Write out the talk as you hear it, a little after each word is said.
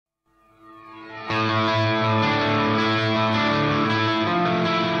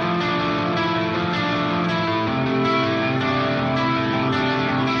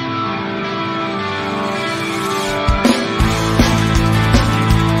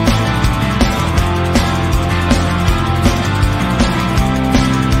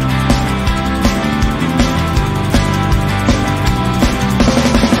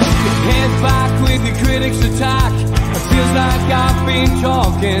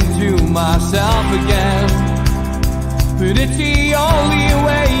into myself again. But it's the only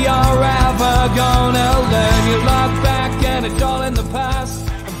way you're ever gonna learn. You look back and it's all in the past.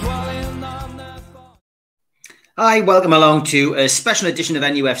 I'm dwelling on that thought. Hi, welcome along to a special edition of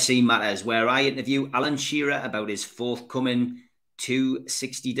NUFC Matters, where I interview Alan Shearer about his forthcoming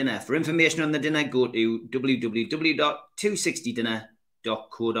 260 dinner. For information on the dinner, go to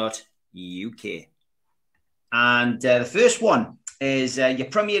www.260dinner.co.uk. And the first one is your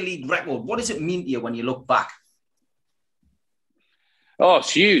Premier League record. What does it mean to you when you look back? Oh,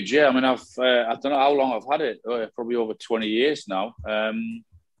 it's huge. Yeah, I mean, I don't know how long I've had it. Probably over 20 years now.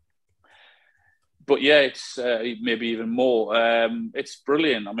 But yeah, it's maybe even more. It's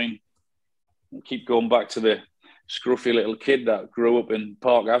brilliant. I mean, I keep going back to the scruffy little kid that grew up in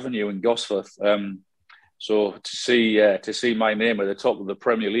Park Avenue in Gosforth. So to see my name at the top of the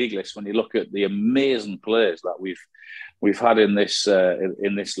Premier League list, when you look at the amazing players that we've had in this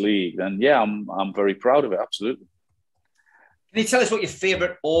league, then yeah, I'm very proud of it. Absolutely. Can you tell us what your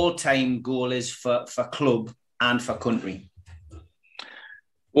favourite all-time goal is for club and for country?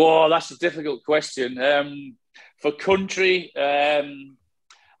 Well, that's a difficult question. For country,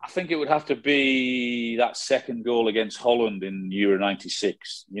 I think it would have to be that second goal against Holland in Euro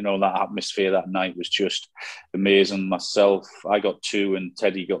 96. You know, that atmosphere that night was just amazing. Myself, I got 2 and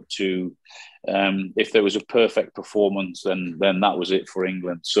Teddy got 2. If there was a perfect performance, then that was it for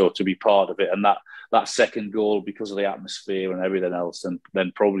England. So to be part of it, and that second goal, because of the atmosphere and everything else,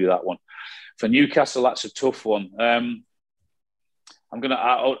 then probably that one. For Newcastle, that's a tough one. I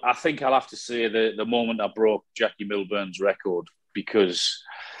think I'll have to say the moment I broke Jackie Milburn's record, because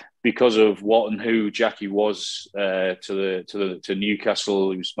of what and who Jackie was to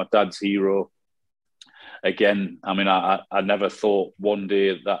Newcastle. He was my dad's hero. Again, I mean, I never thought one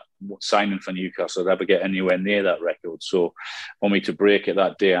day that signing for Newcastle would ever get anywhere near that record. So for me to break it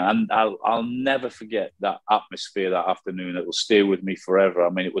that day, and I'll never forget that atmosphere that afternoon. It will stay with me forever.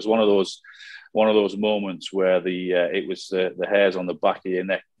 I mean, it was one of those moments where it was the hairs on the back of your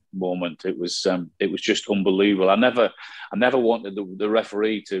neck moment. It was just unbelievable. I never wanted the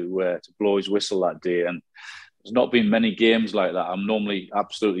referee to blow his whistle that day, and there's not been many games like that. I'm normally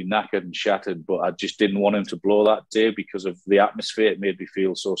absolutely knackered and shattered, but I just didn't want him to blow that day because of the atmosphere. It made me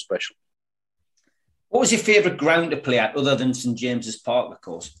feel so special. What was your favourite ground to play at, other than St James's Park, of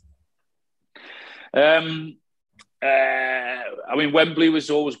course? I mean, Wembley was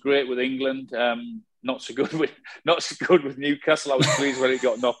always great with England. Not so good with Newcastle. I was pleased when it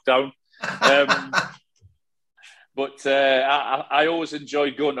got knocked down. But I always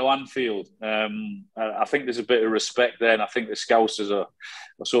enjoyed going to Anfield. I think there's a bit of respect there, and I think the Scousers are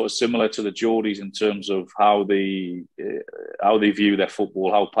sort of similar to the Geordies in terms of how they view their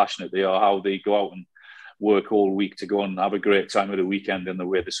football, how passionate they are, how they go out and work all week to go and have a great time at the weekend, and the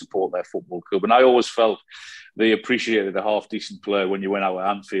way they support their football club. And I always felt they appreciated a half-decent player when you went out at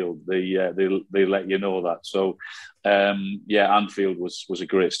Anfield. They let you know that. So, yeah, Anfield was a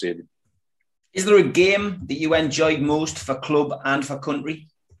great stadium. Is there a game that you enjoyed most for club and for country?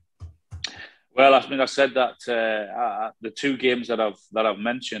 Well, I mean, I said that the 2 games that I've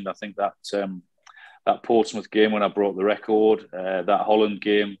mentioned, I think that Portsmouth game when I broke the record, that Holland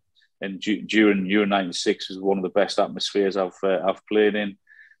game, and during Euro 96 was one of the best atmospheres I've played in.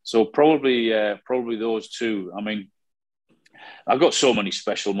 So probably those 2. I mean, I've got so many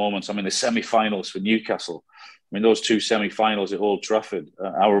special moments. I mean, the semi-finals for Newcastle. I mean, those 2 semi-finals at Old Trafford.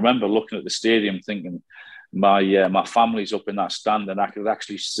 I remember looking at the stadium thinking, my family's up in that stand, and I could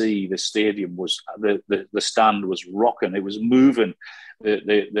actually see the stadium the stand was rocking. It was moving.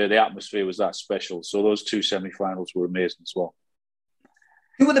 The atmosphere was that special. So those 2 semi-finals were amazing as well.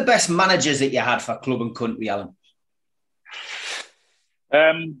 Who were the best managers that you had for club and country, Alan?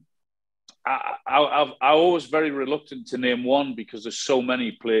 I was very reluctant to name one because there's so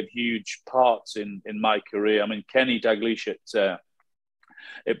many played huge parts in my career. I mean, Kenny Dalglish at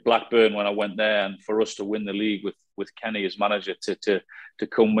Blackburn when I went there, and for us to win the league with Kenny as manager to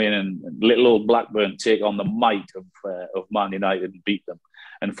come in and little old Blackburn take on the might of Man United and beat them.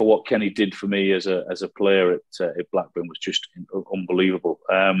 And for what Kenny did for me as a player at Blackburn was just unbelievable.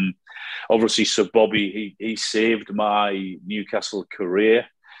 Obviously, Sir Bobby, he saved my Newcastle career.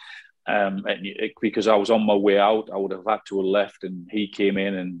 Because I was on my way out, I would have had to have left, and he came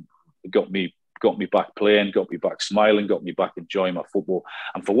in and got me back playing, got me back smiling, got me back enjoying my football.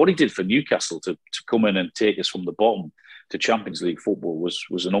 And for what he did for Newcastle to come in and take us from the bottom to Champions League football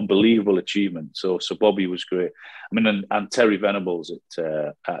was an unbelievable achievement. So Bobby was great. I mean, and Terry Venables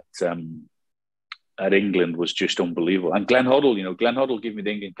at England was just unbelievable. And Glenn Hoddle gave me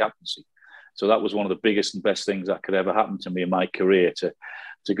the England captaincy. So that was one of the biggest and best things that could ever happen to me in my career, to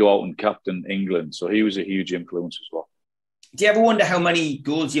to go out and captain England. So he was a huge influence as well. Do you ever wonder how many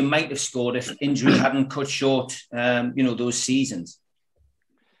goals you might have scored if injury hadn't cut short, those seasons?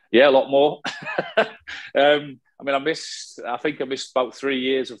 Yeah, a lot more. I think I missed about 3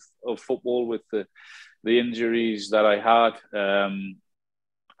 years of football with the injuries that I had.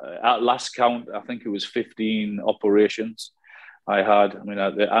 At last count, I think it was 15 operations I had.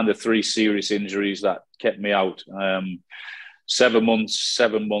 And the 3 serious injuries that kept me out. 7 months,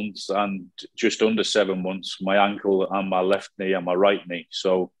 and just under 7 months, my ankle and my left knee and my right knee.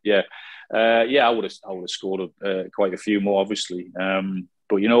 So I would have scored quite a few more, obviously.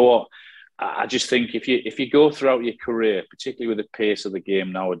 But you know what? I just think if you go throughout your career, particularly with the pace of the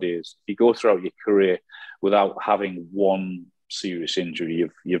game nowadays, if you go throughout your career without having one serious injury,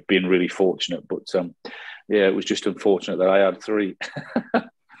 you've been really fortunate. But it was just unfortunate that I had 3.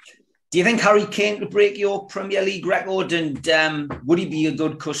 Do you think Harry Kane could break your Premier League record? And would he be a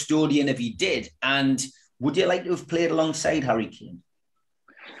good custodian if he did? And would you like to have played alongside Harry Kane?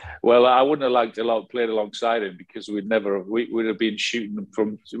 Well, I wouldn't have liked to play alongside him because we'd have been shooting them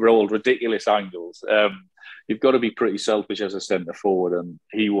from ridiculous angles. You've got to be pretty selfish as a centre forward, and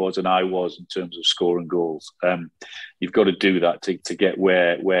he was and I was in terms of scoring goals. You've got to do that to get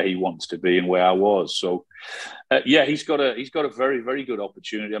where he wants to be and where I was. So, he's got a very, very good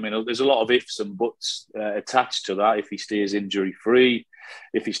opportunity. There's a lot of ifs and buts attached to that. If he stays injury free,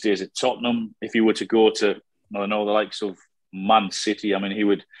 if he stays at Tottenham, if he were to go to the likes of Man City,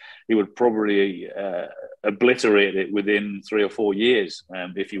 he would probably obliterate it within 3 or 4 years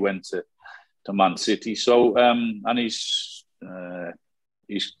if he went to Man City. So and he's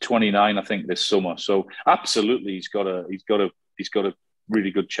 29, I think, this summer. So absolutely, he's got a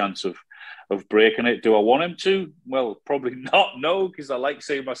really good chance of breaking it. Do I want him to? Well, probably not. No, because I like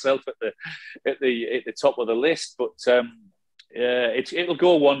seeing myself at the top of the list. But it'll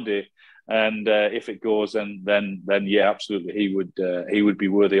go one day. And if it goes, then yeah, absolutely, he would be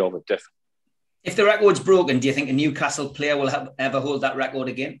worthy of it, definitely. If the record's broken, do you think a Newcastle player will ever hold that record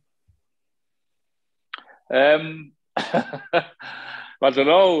again? I don't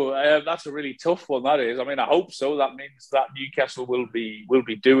know. That's a really tough one. That is. I hope so. That means that Newcastle will be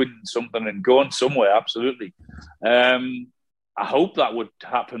doing something and going somewhere. Absolutely. I hope that would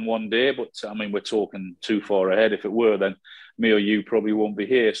happen one day, but we're talking too far ahead. If it were, then me or you probably won't be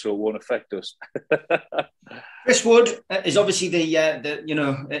here, so it won't affect us. Chris Wood is obviously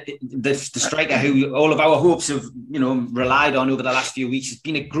the striker who all of our hopes have relied on over the last few weeks. It's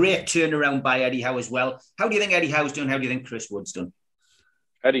been a great turnaround by Eddie Howe as well. How do you think Eddie Howe's done? How do you think Chris Wood's done?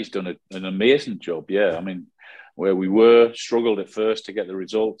 Eddie's done an amazing job. Yeah, where we were struggled at first to get the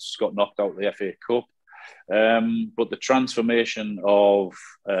results, got knocked out of the FA Cup. But the transformation of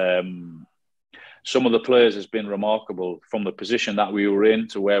some of the players has been remarkable from the position that we were in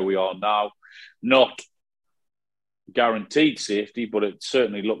to where we are now. Not guaranteed safety, but it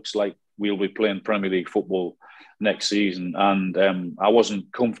certainly looks like we'll be playing Premier League football next season. And I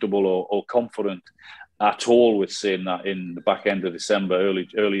wasn't comfortable or confident at all with saying that in the back end of December,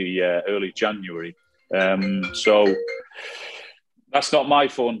 early January. So that's not my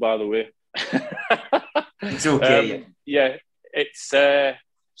phone, by the way. It's okay.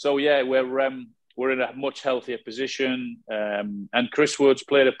 We're in a much healthier position, and Chris Wood's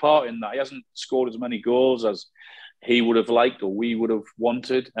played a part in that. He hasn't scored as many goals as he would have liked or we would have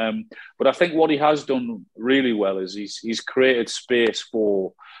wanted, but I think what he has done really well is he's created space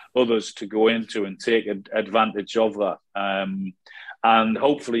for others to go into and take advantage of that, and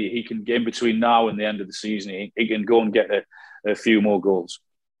hopefully he can get in between now and the end of the season. He can go and get a few more goals.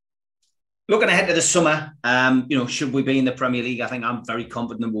 Looking ahead to the summer, should we be in the Premier League? I think I'm very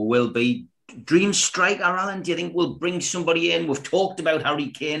confident we will be. Dream striker, Alan, do you think we'll bring somebody in? We've talked about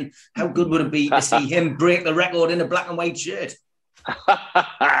Harry Kane. How good would it be to see him break the record in a black and white shirt?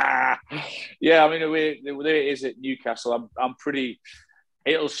 Yeah, the way it is at Newcastle, I'm pretty...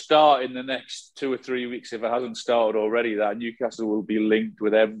 It'll start in the next 2 or 3 weeks if it hasn't started already. That Newcastle will be linked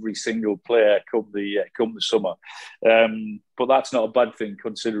with every single player come the summer. But that's not a bad thing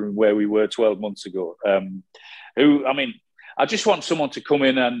considering where we were 12 months ago. I just want someone to come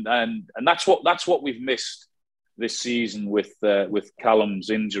in and that's what we've missed this season with Callum's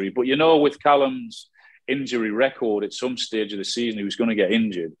injury. But with Callum's injury record, at some stage of the season he was going to get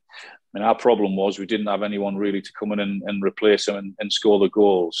injured. Our problem was we didn't have anyone really to come in and replace him and score the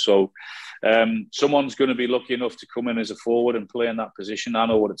goals. So someone's going to be lucky enough to come in as a forward and play in that position. I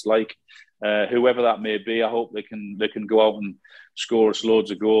know what it's like. Whoever that may be, I hope they can go out and score us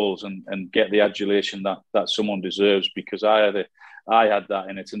loads of goals and get the adulation that someone deserves, because I had I had that,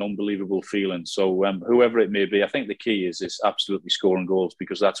 and it's an unbelievable feeling. So whoever it may be, I think the key is absolutely scoring goals,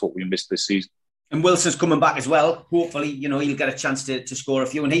 because that's what we missed this season. And Wilson's coming back as well. Hopefully, you know, he'll get a chance to score a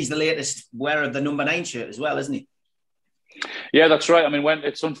few. And he's the latest wearer of the number 9 shirt as well, isn't he? Yeah, that's right. I mean,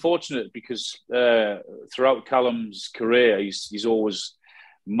 it's unfortunate because throughout Callum's career, he's always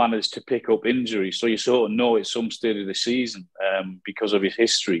managed to pick up injuries. So you sort of know at some stage of the season, because of his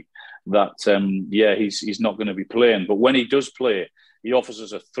history, that he's not going to be playing. But when he does play, he offers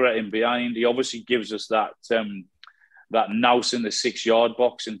us a threat in behind. He obviously gives us that nous in the 6-yard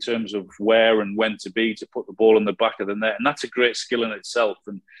box in terms of where and when to be to put the ball in the back of the net, and that's a great skill in itself.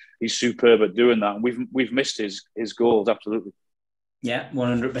 And he's superb at doing that. And we've missed his goals, absolutely. Yeah,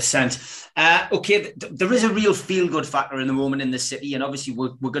 100%. Okay, there is a real feel-good factor in the moment in the city, and obviously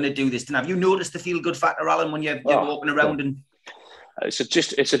we're going to do this. Have you noticed the feel-good factor, Alan, when you're walking around? And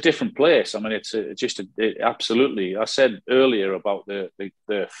it's a different place. I mean, absolutely. I said earlier about the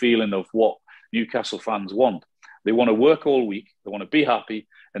feeling of what Newcastle fans want. They want to work all week, they want to be happy,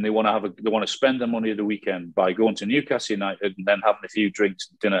 and they want to spend their money at the weekend by going to Newcastle United and then having a few drinks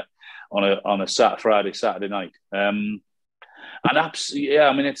and dinner on a Friday, Saturday night. And absolutely, yeah,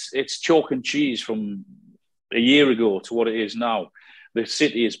 I mean, it's chalk and cheese from a year ago to what it is now. The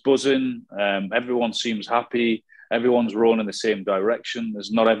city is buzzing. Everyone seems happy. Everyone's rowing in the same direction.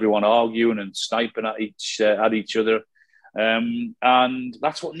 There's not everyone arguing and sniping at each other. And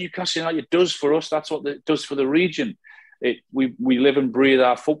that's what Newcastle United does for us. That's what it does for the region. We live and breathe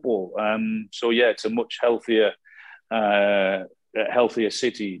our football. So yeah, it's a much healthier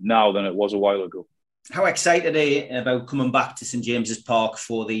city now than it was a while ago. How excited are you about coming back to St James's Park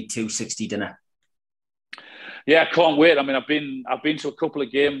for the 260 dinner? Yeah, I can't wait. I mean, I've been to a couple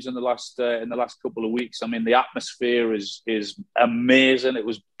of games in the last couple of weeks. I mean, the atmosphere is amazing. It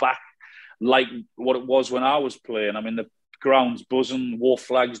was back like what it was when I was playing. I mean, the ground's buzzing. War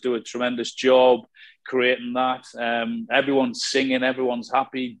Flags do a tremendous job creating that. Everyone's singing. Everyone's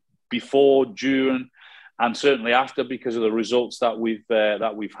happy before, during, and certainly after, because of the results that we've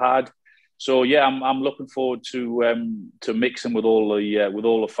had. So yeah, I'm looking forward to mixing with all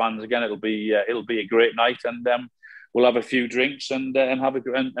the fans again. It'll be a great night, and we'll have a few drinks and have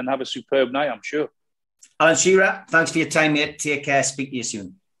a superb night, I'm sure. Alan Shearer, thanks for your time, mate. Take care. Speak to you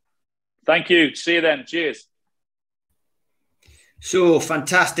soon. Thank you. See you then. Cheers. So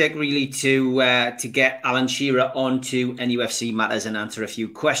fantastic, really, to get Alan Shearer onto NUFC Matters and answer a few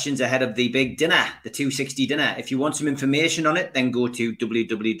questions ahead of the big dinner, the 260 dinner. If you want some information on it, then go to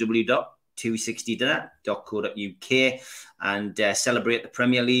www.260dinner.co.uk and celebrate the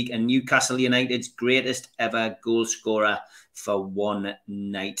Premier League and Newcastle United's greatest ever goal scorer for one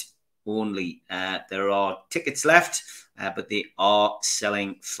night only. There are tickets left, but they are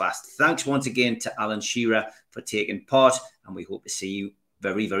selling fast. Thanks once again to Alan Shearer for taking part, and we hope to see you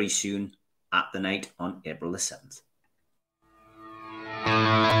very, very soon at the night on April the 7th.